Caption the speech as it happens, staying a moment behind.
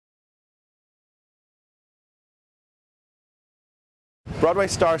Broadway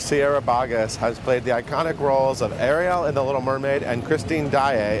star Sierra Boggess has played the iconic roles of Ariel in The Little Mermaid and Christine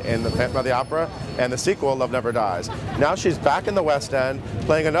Daae in The Phantom of the Opera and the sequel, Love Never Dies. Now she's back in the West End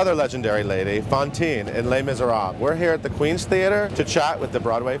playing another legendary lady, Fantine, in Les Miserables. We're here at the Queen's Theatre to chat with the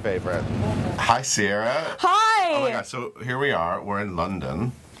Broadway favorite. Hi, Sierra. Hi. Oh my God, so here we are. We're in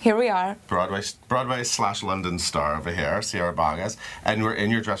London. Here we are. Broadway/London star over here, Sierra Boggess, and we're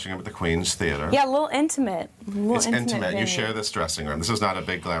in your dressing room at the Queen's Theatre. Yeah, a little intimate. It's intimate. Venue. You share this dressing room. This is not a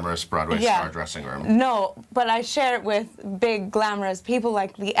big glamorous Broadway star dressing room. No, but I share it with big glamorous people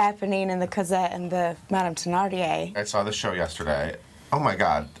like the Eponine and the Cosette and the Madame Thénardier. I saw the show yesterday. Oh my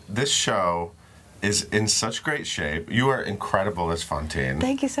God, this show is in such great shape. You are incredible as Fantine.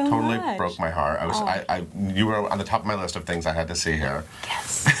 Thank you so much. Totally broke my heart. You were on the top of my list of things I had to see here.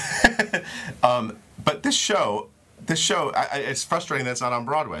 Yes. But this show, it's frustrating that it's not on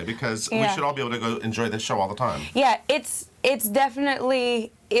Broadway because we should all be able to go enjoy this show all the time. Yeah, it's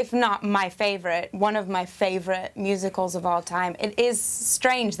definitely, if not my favorite, one of my favorite musicals of all time. It is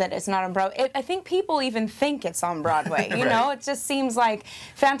strange that it's not on Broadway. I think people even think it's on Broadway. You know, it just seems like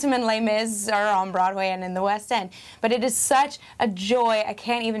Phantom and Les Mis are on Broadway and in the West End. But it is such a joy, I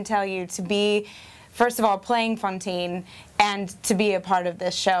can't even tell you, to be, first of all, playing Fantine and to be a part of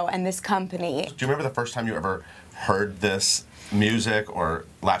this show and this company. Do you remember the first time you ever heard this music or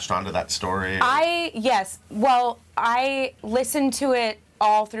latched onto that story? Yes. Well, I listened to it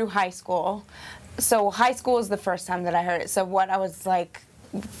all through high school. So high school is the first time that I heard it. So I was like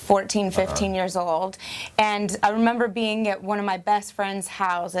 14, 15 years old. And I remember being at one of my best friend's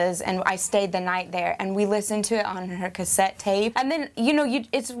houses, and I stayed the night there, and we listened to it on her cassette tape. And then, you know,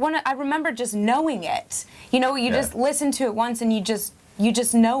 I remember just knowing it. You know, you just listen to it once and you just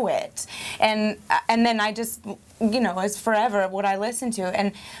know it. And then I just, you know, it's forever what I listen to.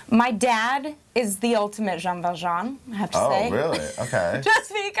 And my dad is the ultimate Jean Valjean, I have to say. Oh, really? Okay.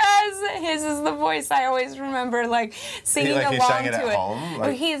 Just because his is the voice I always remember, like, singing along he sang it to at it. home?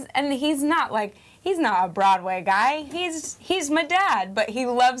 Like... He's not like, he's not a Broadway guy. He's my dad, but he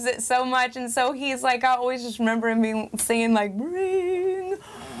loves it so much, and so he's like, I always just remember him singing like, bring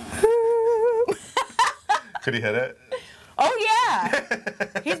home. Could he hit it? Oh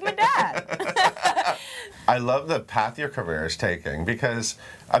yeah, he's my dad. I love the path your career is taking because,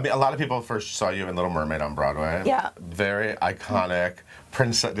 I mean, a lot of people first saw you in Little Mermaid on Broadway. Yeah. Very iconic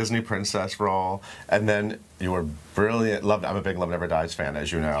Disney princess role, and then you were brilliant. I'm a big Love Never Dies fan,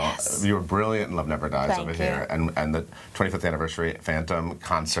 as you know. Yes. You were brilliant in Love Never Dies Thank over you. here, and the 25th anniversary Phantom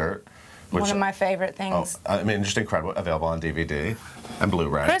concert. Which, One of my favorite things. I mean, just incredible. Available on DVD and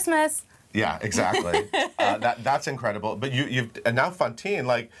Blu-ray. Christmas. Yeah, exactly. That's incredible. But and now Fantine,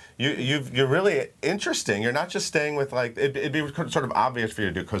 like you're really interesting. You're not just staying with like it'd be sort of obvious for you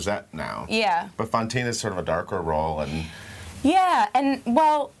to do Cosette now. Yeah. But Fantine is sort of a darker role, and yeah, and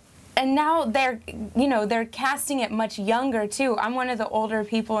well, and now they're casting it much younger too. I'm one of the older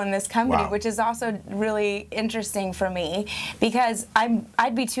people in this company, which is also really interesting for me because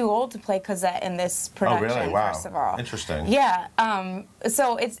I'd be too old to play Cosette in this production. Oh, really? Wow. First of all, interesting. Yeah.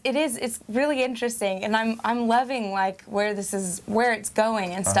 So it's really interesting, and I'm loving like where it's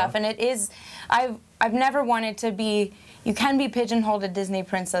going and stuff. And it is, I've never wanted to be. You can be pigeonholed a Disney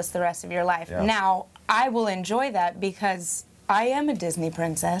princess the rest of your life. Yeah. Now I will enjoy that because I am a Disney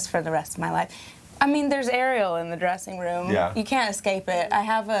princess for the rest of my life. I mean, there's Ariel in the dressing room. Yeah. You can't escape it. I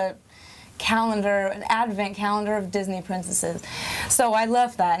have an advent calendar of Disney princesses. So I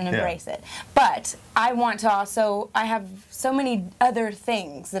love that and embrace it. But I want to also, I have so many other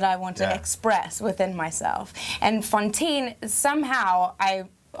things that I want to express within myself. And Fantine, somehow, I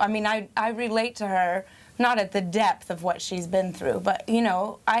relate to her, not at the depth of what she's been through, but, you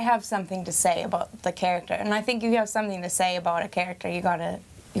know, I have something to say about the character. And I think you have something to say about a character, you gotta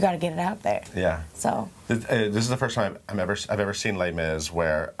get it out there. Yeah. So. This is the first time I've ever seen Les Mis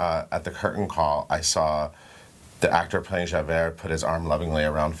where at the curtain call I saw the actor playing Javert put his arm lovingly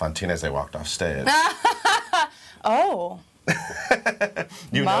around Fantine as they walked off stage. Oh.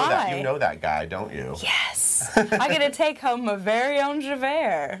 You know that guy, don't you? Yes. I get to take home my very own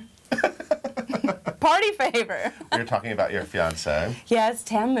Javert. Party favor. You're talking about your fiancé. Yes,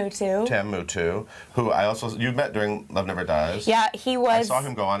 Tam Mutu, who you met during Love Never Dies. Yeah, he was. I saw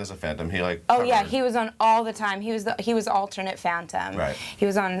him go on as a Phantom. He like. Oh yeah, he was on all the time. He was alternate Phantom. Right. He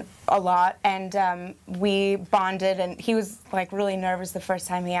was on a lot, and we bonded. And he was like really nervous the first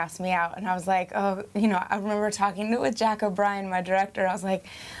time he asked me out, and I was like, oh, you know, I remember talking with Jack O'Brien, my director. I was like,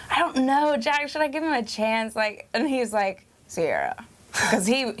 I don't know, Jack, should I give him a chance? Like, and he was like, Sierra, because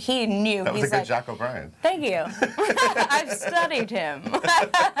he knew. That was he's a good like, Jack O'Brien. Thank you. I've studied him.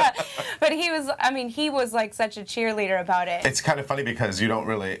 But he was, I mean, he was like such a cheerleader about it. It's kind of funny because you don't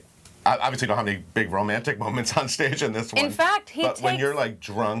really, obviously don't have any big romantic moments on stage in this one. In fact, but when you're like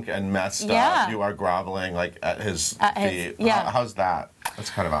drunk and messed up, you are groveling like at his feet. How's that? That's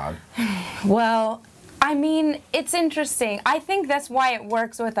kind of odd. Well, I mean, it's interesting. I think that's why it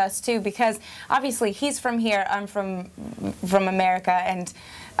works with us too, because obviously he's from here, I'm from America, and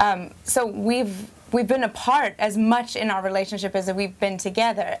so we've been apart as much in our relationship as we've been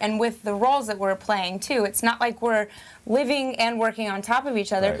together. And with the roles that we're playing too, it's not like we're living and working on top of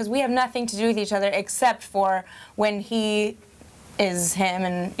each other, because we have nothing to do with each other except for when he is him,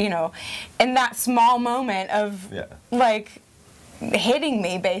 and you know, in that small moment of like hitting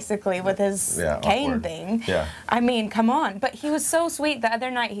me basically with his cane thing. I mean, come on. But he was so sweet. The other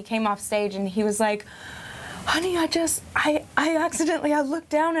night he came off stage and he was like, honey, I accidentally, I looked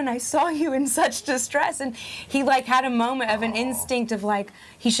down and I saw you in such distress. And he like had a moment of an instinct of like,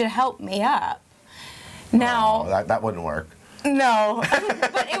 he should help me up. Now, that wouldn't work. No,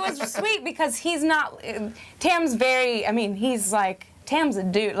 but it was sweet because he's not, Tam's very, I mean, he's like, Tam's a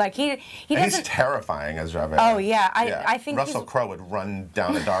dude. Like he doesn't. He's terrifying as Javert. Oh yeah, I think Russell Crowe would run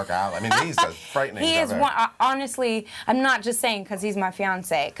down a dark alley. I mean, he's a frightening. He is one. Honestly, I'm not just saying because he's my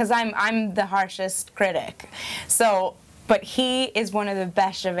fiance. Because I'm the harshest critic. So, but he is one of the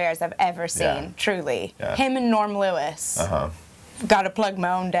best Javerts I've ever seen. Truly, him and Norm Lewis. Got to plug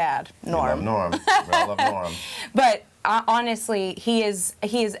my own dad, Norm. We love Norm. We all love Norm. But honestly, he is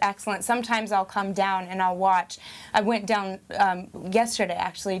excellent. Sometimes I'll come down and I'll watch. I went down yesterday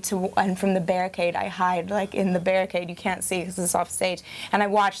actually and from the barricade. I hide like in the barricade. You can't see because it's off stage. And I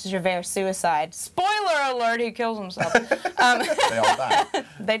watched Javert's suicide. Spoiler alert! He kills himself. They all die.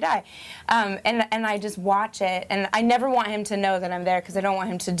 They die. And I just watch it, and I never want him to know that I'm there because I don't want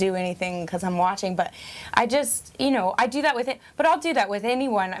him to do anything because I'm watching. But I just, you know, I do that with it. But I'll do that with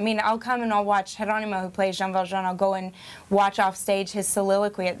anyone. I mean, I'll come and I'll watch Geronimo, who plays Jean Valjean. I'll go and watch off stage his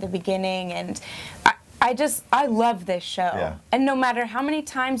soliloquy at the beginning, and I love this show. And no matter how many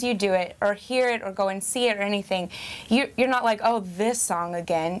times you do it or hear it or go and see it or anything, you're not like, oh, this song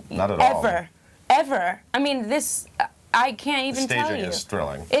again. Not at all. Ever. I mean, this, I can't even tell you. The staging is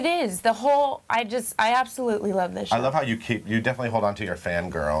thrilling. It is. The whole, I absolutely love this show. I love how you definitely hold on to your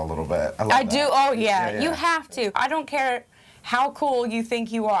fangirl a little bit. I do. Oh yeah. You have to. I don't care how cool you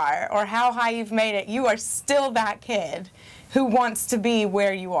think you are or how high you've made it, you are still that kid who wants to be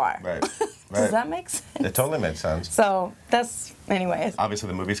where you are. Right. Does that make sense? It totally makes sense. So that's, anyways. Obviously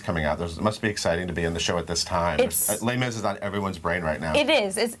the movie's coming out. It must be exciting to be in the show at this time. Les Mis is on everyone's brain right now. It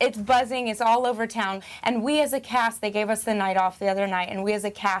is. It's buzzing. It's all over town. And we as a cast, they gave us the night off the other night, and we as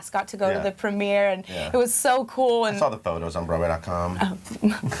a cast got to go to the premiere, and it was so cool. And I saw the photos on Broadway.com.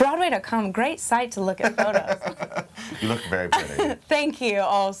 Broadway.com, great site to look at photos. You look very pretty. Thank you.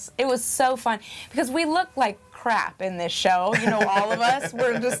 It was so fun because we look like crap in this show, you know, all of us,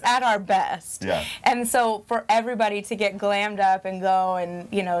 we're just at our best. And so for everybody to get glammed up and go and,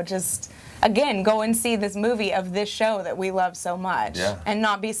 you know, just, again, go and see this movie of this show that we love so much and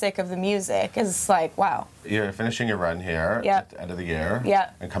not be sick of the music is like, wow. You're finishing your run here at the end of the year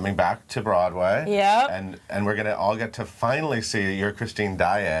and coming back to Broadway. And we're going to all get to finally see your Christine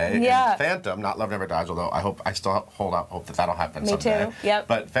Daae in Phantom, not Love Never Dies, although I still hold out hope that that'll happen someday. Me too,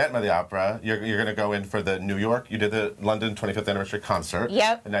 But Phantom of the Opera, you're going to go in for the New York, you did the London 25th anniversary concert.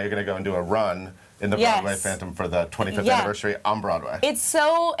 And now you're going to go and do a run in the Broadway Phantom for the 25th anniversary on Broadway. It's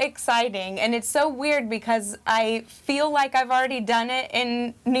so exciting, and it's so weird because I feel like I've already done it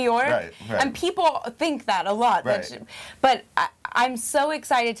in New York, and people think that a lot. But I'm so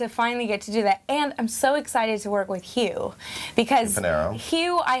excited to finally get to do that, and I'm so excited to work with Hugh, because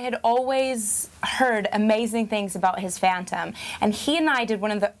Hugh, I had always heard amazing things about his Phantom, and he and I did one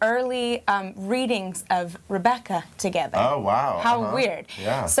of the early readings of Rebecca together. Oh wow! How weird!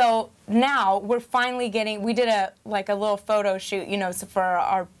 So now we're finally getting. We did a little photo shoot, you know, for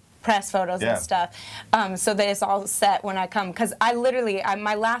our press photos and stuff, so that it's all set when I come. Because I literally,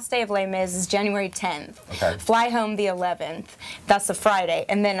 my last day of Les Mis is January 10th. Fly home the 11th. That's a Friday,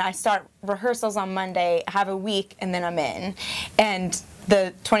 and then I start rehearsals on Monday. Have a week, and then I'm in. And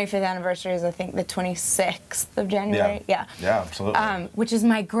the 25th anniversary is, I think, the 26th of January. Yeah, absolutely. Which is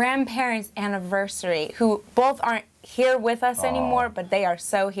my grandparents' anniversary, who both aren't here with us anymore, but they are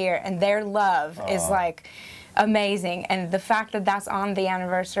so here, and their love is like amazing. And the fact that that's on the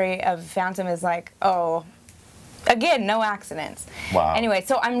anniversary of Phantom is like, oh, Again, no accidents. Wow. Anyway,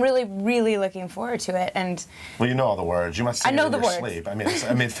 so I'm really, really looking forward to it. And well, you know all the words. You must sing it in your sleep. I mean,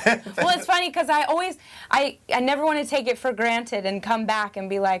 well, it's funny because I never want to take it for granted and come back and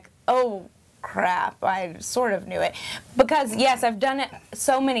be like, oh, crap, I sort of knew it. Because, yes, I've done it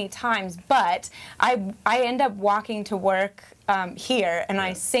so many times, but I end up walking to work here, and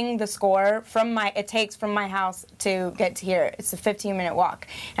I sing the score it takes from my house to get to here. It's a 15-minute walk,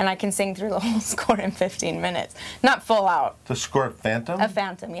 and I can sing through the whole score in 15 minutes. Not full out. The score of Phantom? A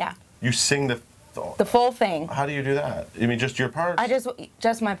Phantom, yeah. You sing the full thing. How do you do that? You mean just your parts?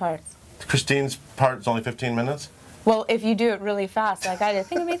 Just my parts. Christine's part is only 15 minutes? Well, if you do it really fast, like I did,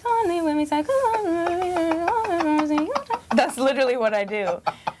 think it'd be funny when we say, that's literally what I do.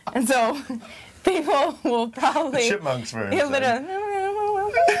 And so people will probably... Chipmunks, for instance.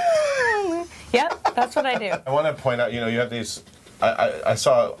 Yep, that's what I do. I want to point out, you have these... I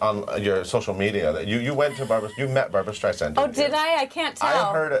saw on your social media that you went to you met Barbra Streisand. Oh, did I? I can't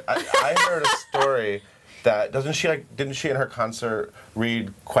tell. I heard a story that didn't she in her concert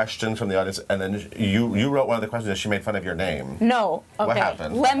read questions from the audience, and then you wrote one of the questions and she made fun of your name. No. Okay. What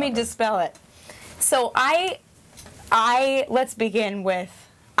happened? Let me dispel it. So let's begin with,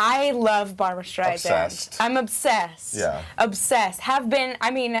 I love Barbra Streisand. Obsessed. I'm obsessed. Yeah. Obsessed. Have been,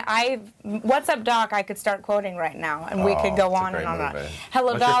 What's Up Doc I could start quoting right now, and we could go on and on and on.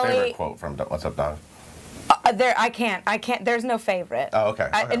 Hello, What's Dolly. What's your favorite quote from What's Up Doc? I can't, there's no favorite. Oh, okay.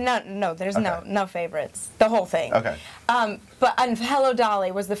 No, there's no favorites. The whole thing. Okay. But Hello,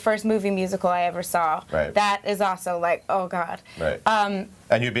 Dolly was the first movie musical I ever saw. Right. That is also like, oh, God. Right. And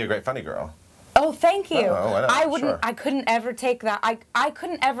you'd be a great funny girl. Oh, thank you. Oh, I wouldn't. Sure. I couldn't ever take that. I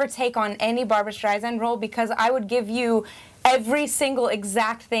couldn't ever take on any Barbra Streisand role because I would give you every single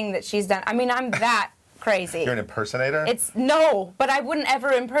exact thing that she's done. I mean, I'm that crazy. You're an impersonator? No, but I wouldn't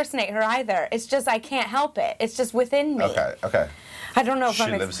ever impersonate her either. It's just I can't help it. It's just within me. Okay. I don't know if she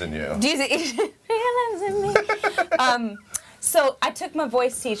lives in you. Do you see? She lives in me. So I took my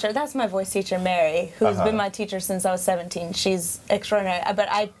voice teacher. That's my voice teacher, Mary, who's been my teacher since I was 17. She's extraordinary. But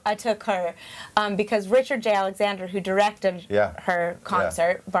I took her because Richard J. Alexander, who directed her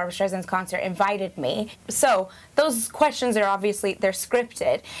concert, Barbra Streisand's concert, invited me. So those questions are obviously, they're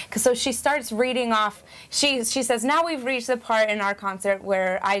scripted. So she starts reading off. She says, now we've reached the part in our concert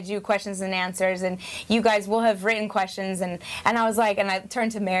where I do questions and answers, and you guys will have written questions. And I was like, and I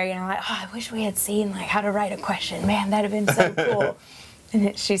turned to Mary, and I'm like, oh, I wish we had seen like how to write a question. Man, that'd have been so cool. And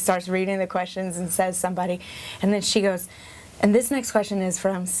then she starts reading the questions and says somebody, and then she goes, and this next question is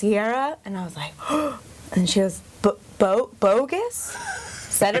from Sierra, and I was like, oh, and she goes, Boggess?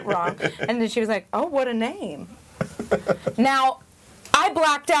 Said it wrong. And then she was like, oh, what a name. Now, I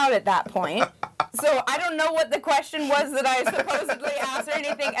blacked out at that point, so I don't know what the question was that I supposedly asked or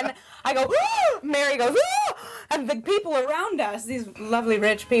anything, and I go, oh! Mary goes, oh! And the people around us, these lovely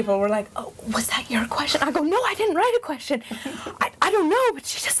rich people, were like, oh, was that your question? I go, no, I didn't write a question. I don't know, but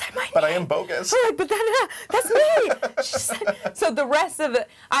she just said my name. But I am Boggess. Like, but that's me. She said, so the rest of it,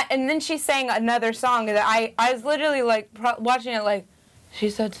 and then she sang another song that I was literally like watching it like, she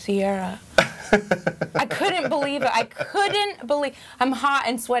said Sierra. I couldn't believe it. I'm hot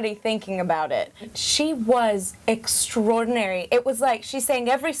and sweaty thinking about it. She was extraordinary. It was like she sang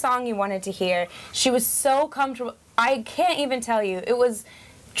every song you wanted to hear. She was so comfortable. I can't even tell you. It was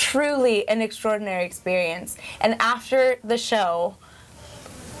truly an extraordinary experience. And after the show,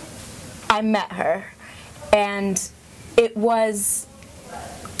 I met her. And it was...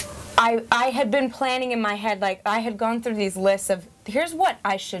 I had been planning in my head, like, I had gone through these lists of, here's what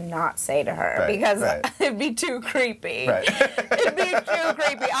I should not say to her, because it'd be too creepy. Right. It'd be too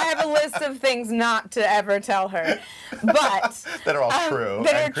creepy. I have a list of things not to ever tell her, but... that are all true.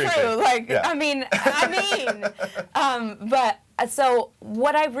 That are true. Like, I mean, but, so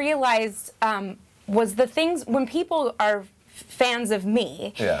what I realized was the things, when people are fans of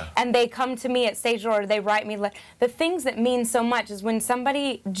me, and they come to me at stage door, or they write me, the things that mean so much is when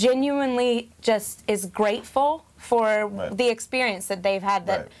somebody genuinely just is grateful for the experience that they've had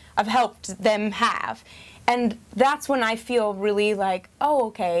that I've helped them have. And that's when I feel really like, oh,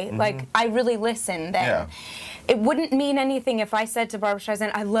 okay, like I really listen then. It wouldn't mean anything if I said to Barbra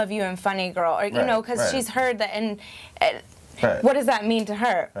Streisand, I love you and Funny Girl, or, you know, because she's heard that, and what does that mean to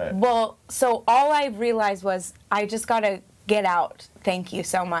her? Well, so all I realized was I just got to get out, thank you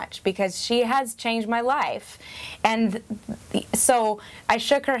so much, because she has changed my life. And so I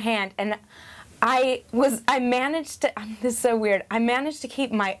shook her hand, and I managed to, this is so weird, I managed to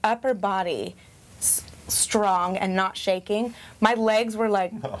keep my upper body strong and not shaking. My legs were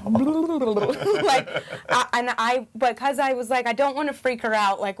like, like, because I was like, I don't want to freak her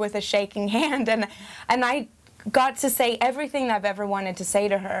out, like, with a shaking hand, and I got to say everything that I've ever wanted to say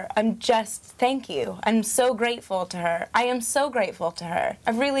to her. I'm just, thank you. I'm so grateful to her. I am so grateful to her.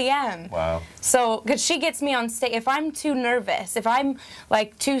 I really am. Wow. So, because she gets me on stage. If I'm too nervous, if I'm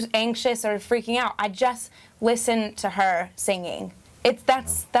like too anxious or freaking out, I just listen to her singing.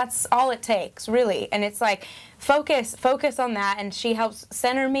 That's all it takes, really. And it's like, focus on that, and she helps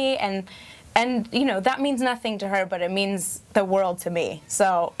center me, and you know, that means nothing to her, but it means the world to me.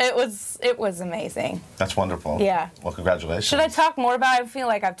 So it was amazing. That's wonderful. Yeah. Well, congratulations. Should I talk more about it? I feel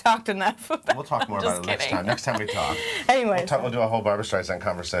like I've talked enough about We'll talk more about it next time. Next time we talk. Anyway. We'll do a whole Barbra Streisand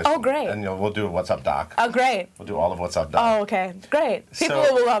conversation. Oh, great. And we'll do What's Up, Doc. Oh, great. We'll do all of What's Up, Doc. Oh, okay. Great. People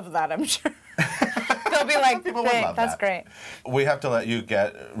will love that, I'm sure. They'll be like, People would love that's that. great. We have to let you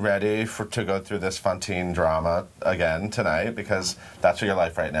get ready to go through this Fontaine drama again tonight, because that's your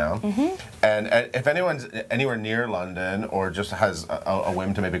life right now. And if anyone's anywhere near London or just has a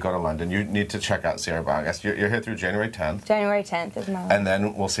whim to maybe go to London, you need to check out Sierra Boggess. You're here through January 10th. January 10th is my life. And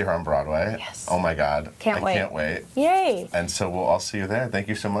then we'll see her on Broadway. Yes. Oh my God. I can't wait. Yay. And so we'll all see you there. Thank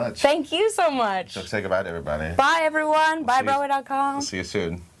you so much. Thank you so much. So say goodbye to everybody. Bye, everyone. Bye, Broadway.com. See you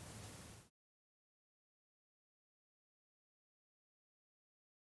soon.